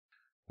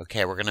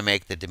Okay, we're going to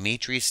make the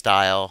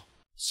Dimitri-style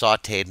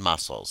sauteed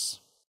mussels.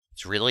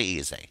 It's really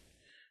easy.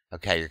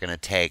 Okay, you're going to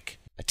take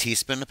a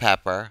teaspoon of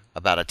pepper,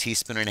 about a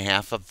teaspoon and a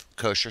half of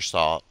kosher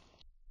salt,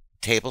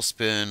 a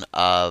tablespoon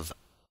of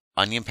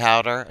onion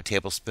powder, a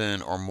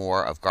tablespoon or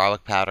more of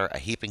garlic powder, a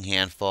heaping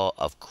handful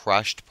of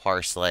crushed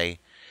parsley,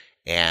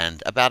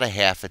 and about a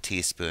half a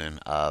teaspoon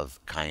of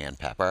cayenne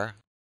pepper.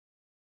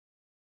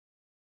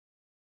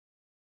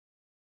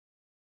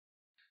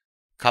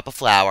 Cup of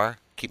flour.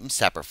 Keep them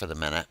separate for the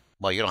minute.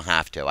 Well, you don't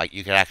have to.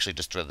 You could actually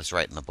just throw this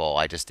right in the bowl.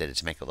 I just did it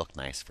to make it look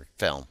nice for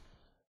film.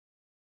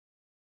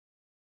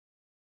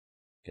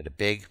 Get a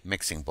big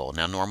mixing bowl.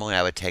 Now, normally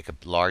I would take a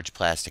large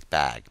plastic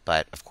bag,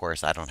 but of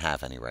course I don't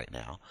have any right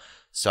now.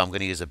 So I'm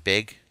going to use a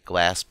big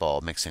glass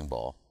bowl, mixing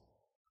bowl.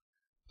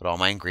 Put all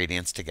my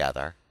ingredients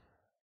together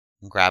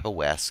and grab a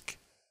whisk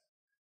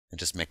and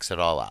just mix it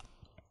all up.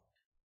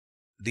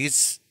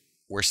 These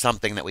were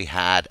something that we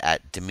had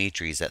at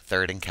Dimitri's at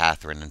 3rd and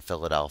Catherine in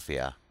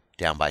Philadelphia,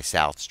 down by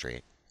South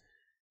Street.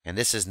 And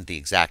this isn't the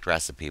exact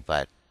recipe,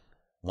 but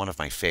one of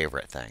my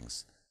favorite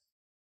things.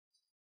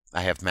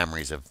 I have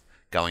memories of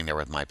going there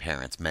with my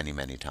parents many,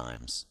 many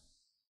times.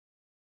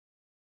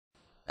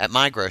 At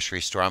my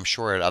grocery store, I'm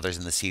sure at others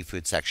in the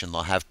seafood section,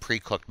 they'll have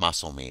pre-cooked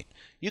mussel meat.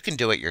 You can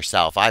do it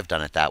yourself. I've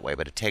done it that way,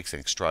 but it takes an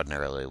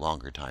extraordinarily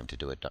longer time to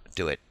do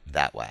it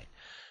that way.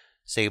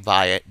 So you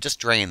buy it, just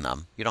drain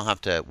them. You don't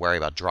have to worry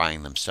about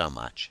drying them so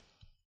much.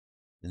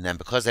 And then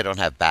because they don't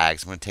have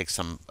bags, I'm going to take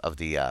some of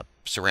the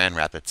saran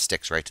wrap that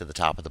sticks right to the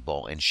top of the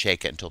bowl and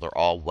shake it until they're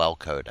all well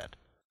coated.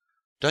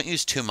 Don't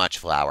use too much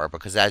flour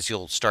because as you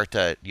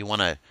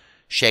want to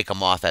shake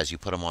them off as you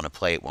put them on a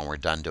plate when we're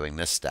done doing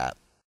this step.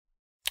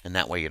 And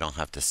that way you don't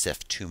have to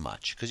sift too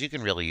much because you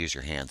can really use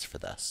your hands for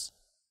this.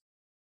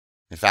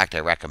 In fact, I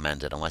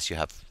recommend it unless you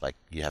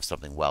have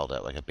something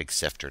welded, like a big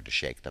sifter to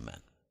shake them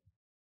in.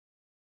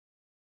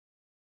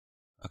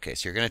 Okay,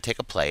 so you're going to take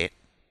a plate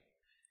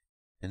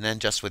and then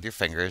just with your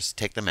fingers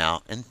take them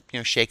out and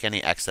shake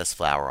any excess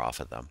flour off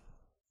of them.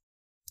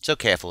 It's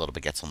okay if a little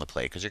bit gets on the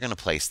plate because you're going to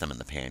place them in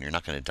the pan. You're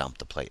not going to dump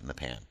the plate in the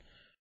pan.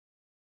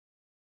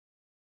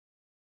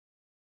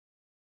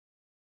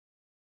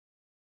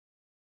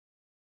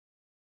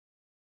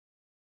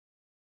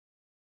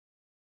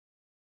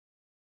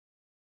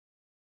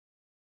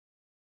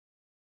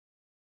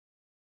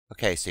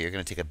 Okay, so you're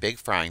going to take a big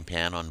frying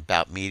pan on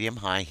about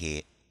medium-high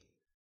heat,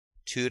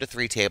 2 to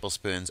 3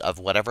 tablespoons of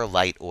whatever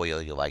light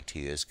oil you like to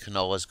use.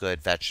 Canola's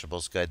good,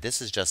 vegetables good.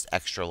 This is just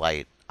extra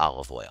light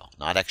olive oil,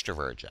 not extra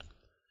virgin.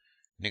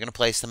 And you're going to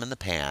place them in the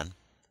pan.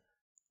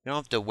 You don't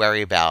have to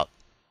worry about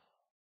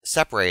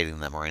separating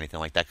them or anything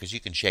like that because you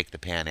can shake the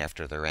pan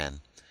after they're in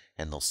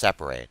and they'll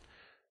separate.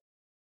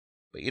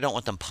 But you don't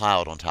want them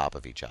piled on top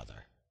of each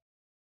other.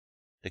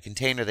 The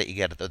container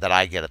that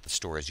I get at the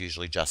store is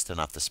usually just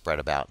enough to spread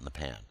about in the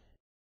pan.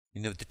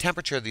 The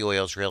temperature of the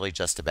oil is really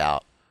just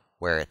about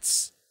where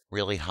it's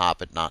really hot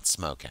but not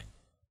smoking.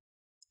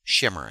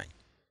 Shimmering.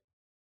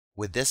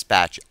 With this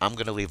batch, I'm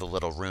going to leave a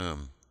little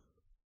room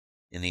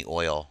in the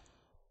oil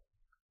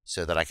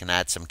so that I can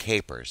add some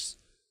capers,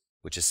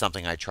 which is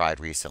something I tried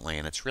recently,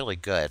 and it's really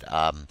good.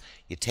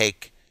 You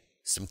take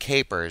some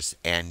capers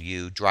and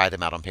you dry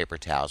them out on paper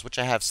towels, which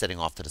I have sitting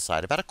off to the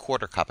side, about a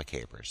 1/4 cup of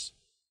capers.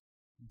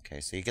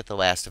 Okay, so you get the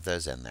last of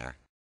those in there.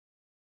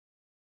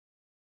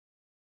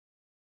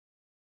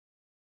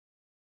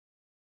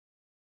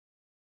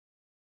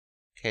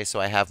 Okay,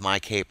 so I have my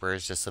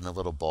capers just in a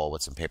little bowl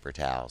with some paper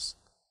towels.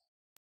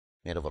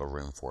 Made a little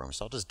room for them,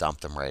 so I'll just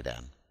dump them right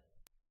in.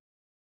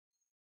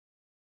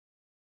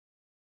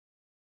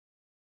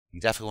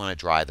 You definitely want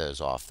to dry those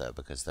off though,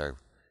 because they're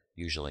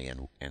usually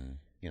in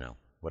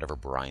whatever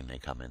brine they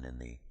come in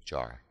the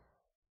jar.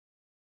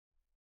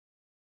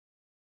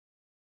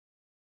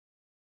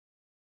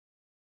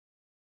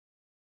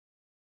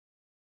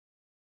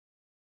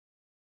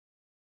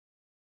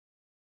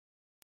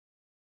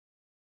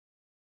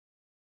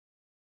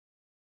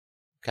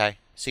 Okay,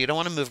 so you don't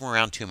want to move them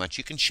around too much.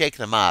 You can shake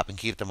them up and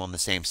keep them on the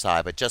same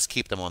side, but just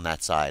keep them on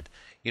that side.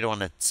 You don't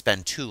want to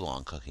spend too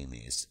long cooking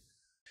these.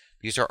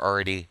 These are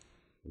already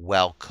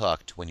well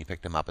cooked when you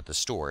pick them up at the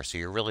store, so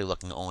you're really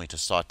looking only to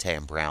saute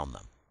and brown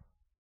them.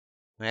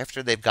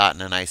 After they've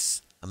gotten a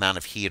nice amount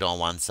of heat on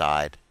one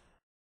side,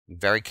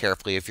 very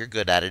carefully, if you're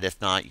good at it,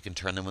 if not, you can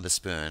turn them with a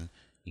spoon.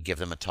 You give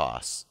them a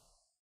toss.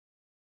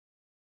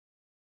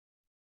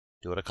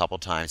 Do it a couple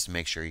times to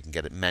make sure you can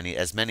get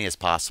as many as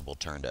possible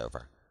turned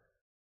over.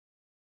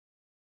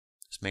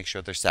 Just make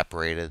sure they're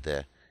separated.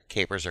 The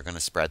capers are going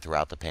to spread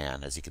throughout the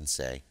pan, as you can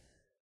see.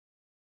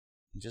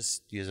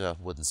 Just use a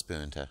wooden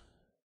spoon to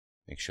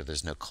make sure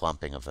there's no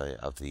clumping of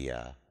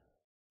the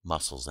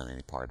mussels in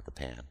any part of the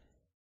pan.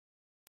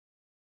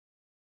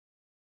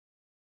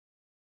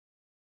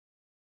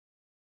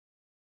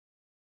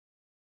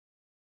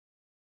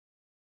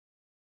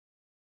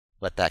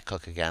 Let that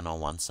cook again on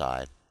one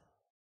side.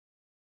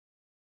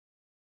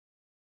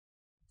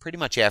 Pretty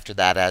much after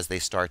that, as they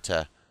start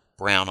to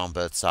brown on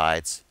both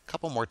sides, a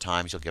couple more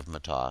times you'll give them a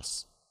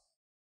toss.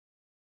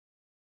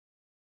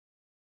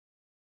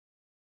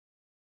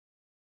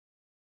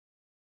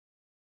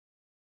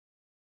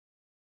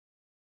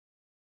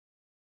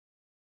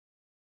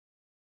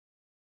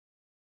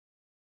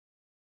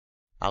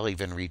 I'll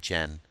even reach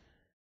in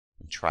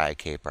and try a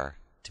caper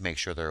to make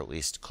sure they're at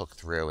least cooked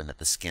through and that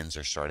the skins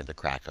are starting to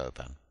crack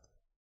open.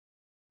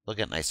 They'll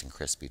get nice and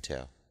crispy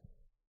too.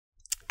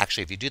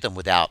 Actually, if you do them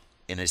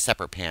in a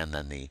separate pan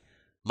than the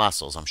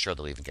mussels, I'm sure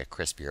they'll even get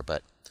crispier,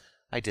 but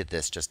I did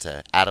this just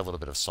to add a little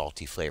bit of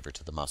salty flavor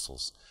to the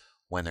mussels.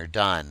 When they're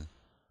done,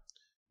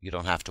 you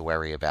don't have to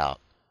worry about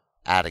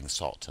adding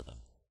salt to them,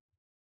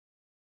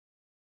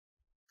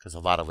 because a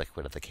lot of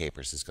liquid of the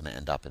capers is going to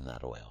end up in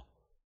that oil.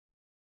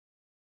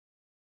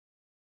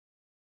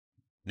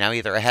 Now,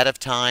 either ahead of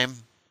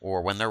time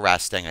or when they're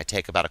resting, I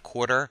take about a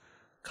quarter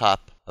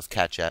cup of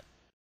ketchup,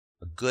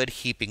 a good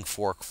heaping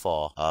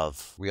forkful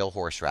of real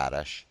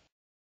horseradish,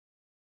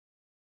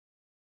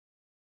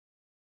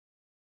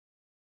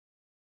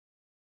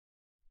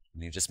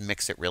 and you just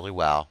mix it really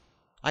well.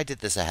 I did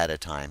this ahead of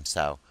time,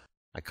 so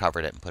I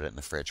covered it and put it in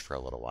the fridge for a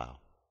little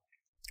while.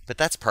 But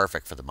that's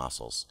perfect for the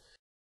mussels.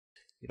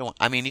 You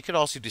could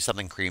also do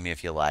something creamy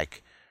if you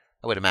like.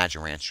 I would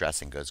imagine ranch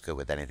dressing goes good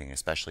with anything,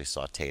 especially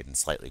sauteed and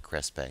slightly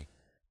crispy.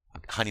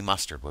 Honey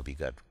mustard would be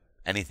good.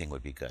 Anything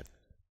would be good.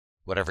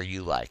 Whatever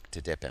you like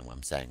to dip in, what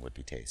I'm saying would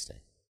be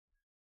tasty.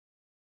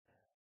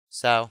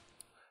 So,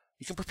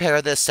 you can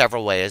prepare this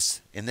several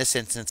ways. In this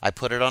instance, I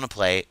put it on a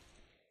plate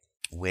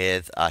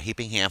with a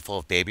heaping handful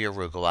of baby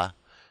arugula,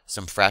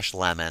 some fresh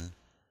lemon,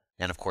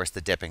 and of course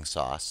the dipping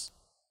sauce.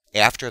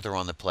 After they're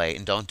on the plate,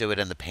 and don't do it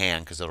in the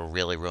pan because it'll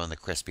really ruin the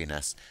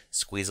crispiness,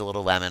 squeeze a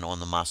little lemon on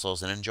the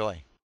mussels and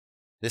enjoy.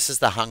 This is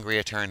the Hungry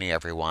Attorney,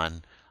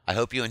 everyone. I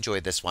hope you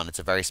enjoyed this one. It's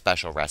a very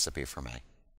special recipe for me.